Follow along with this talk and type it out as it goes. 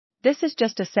This is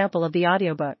just a sample of the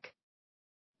audiobook.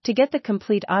 To get the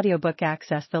complete audiobook,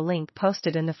 access the link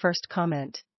posted in the first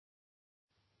comment.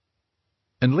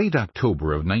 In late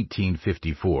October of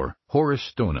 1954, Horace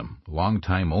Stoneham,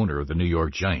 longtime owner of the New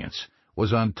York Giants,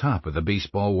 was on top of the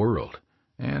baseball world,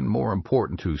 and more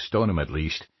important to Stoneham at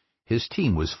least, his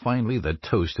team was finally the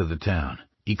toast of the town,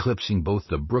 eclipsing both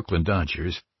the Brooklyn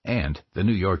Dodgers and the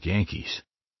New York Yankees.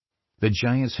 The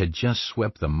Giants had just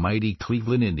swept the mighty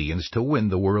Cleveland Indians to win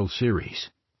the World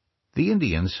Series. The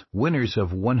Indians, winners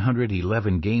of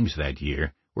 111 games that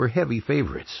year, were heavy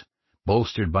favorites,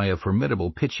 bolstered by a formidable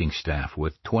pitching staff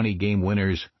with 20-game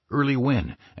winners Early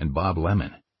Wynn and Bob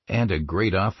Lemon, and a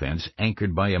great offense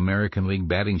anchored by American League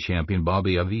batting champion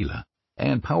Bobby Avila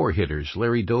and power hitters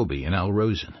Larry Doby and Al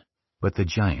Rosen. But the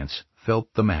Giants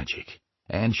felt the magic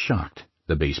and shocked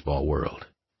the baseball world.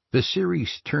 The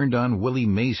series turned on Willie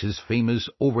Mays' famous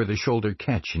over-the-shoulder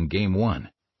catch in Game 1,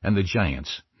 and the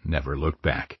Giants never looked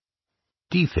back.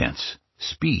 Defense,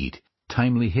 speed,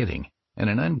 timely hitting, and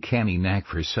an uncanny knack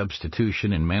for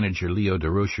substitution in manager Leo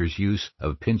DeRocher's use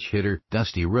of pinch hitter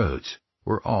Dusty Rhodes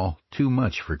were all too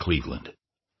much for Cleveland.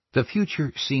 The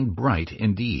future seemed bright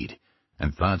indeed,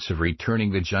 and thoughts of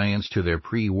returning the Giants to their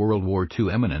pre-World War II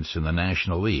eminence in the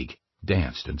National League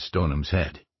danced in Stoneham's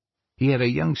head. He had a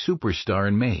young superstar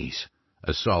in Mays,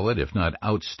 a solid if not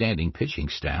outstanding pitching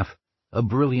staff, a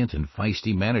brilliant and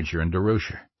feisty manager in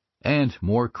DeRocher, and,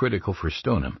 more critical for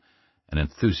Stoneham, an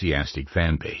enthusiastic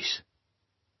fan base.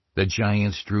 The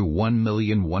Giants drew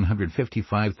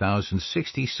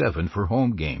 1,155,067 for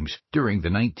home games during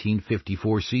the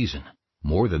 1954 season,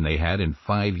 more than they had in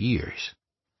 5 years.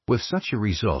 With such a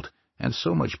result and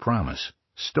so much promise,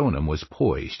 Stoneham was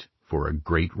poised for a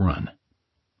great run.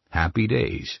 Happy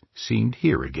days seemed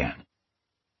here again.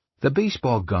 The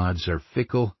baseball gods are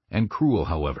fickle and cruel,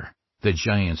 however. The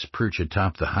Giants' perch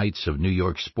atop the heights of New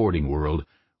York's sporting world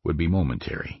would be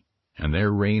momentary, and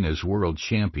their reign as world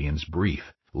champions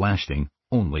brief, lasting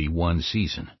only 1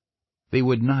 season. They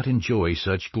would not enjoy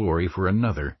such glory for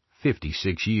another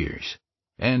 56 years,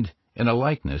 and in a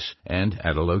likeness and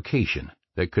at a location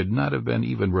that could not have been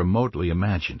even remotely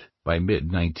imagined by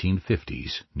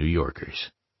mid-1950s New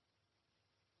Yorkers.